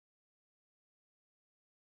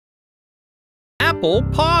apple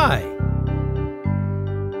pie.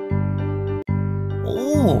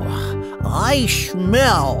 "Oh, I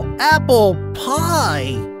smell apple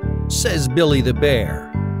pie," says Billy the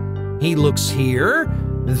Bear. He looks here,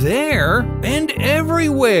 there, and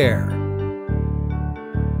everywhere.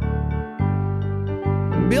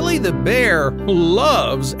 Billy the Bear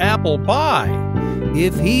loves apple pie.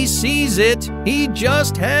 If he sees it, he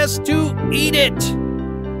just has to eat it.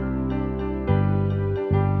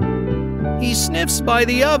 He sniffs by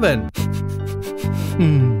the oven.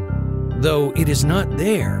 Though it is not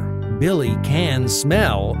there, Billy can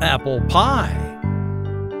smell apple pie.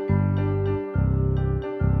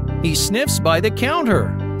 He sniffs by the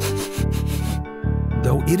counter.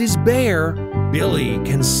 Though it is bare, Billy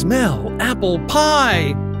can smell apple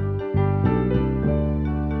pie.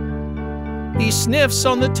 He sniffs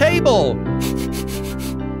on the table.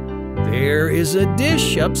 There is a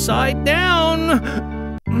dish upside down,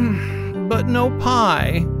 but no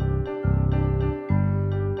pie.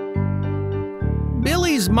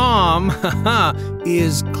 Billy's mom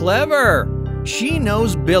is clever. She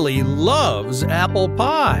knows Billy loves apple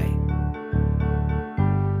pie.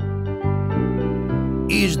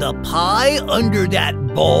 "Is the pie under that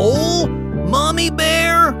bowl, Mommy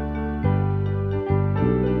Bear?"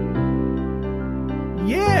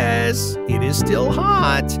 Yes, it is still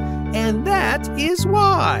hot, and that is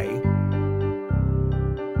why.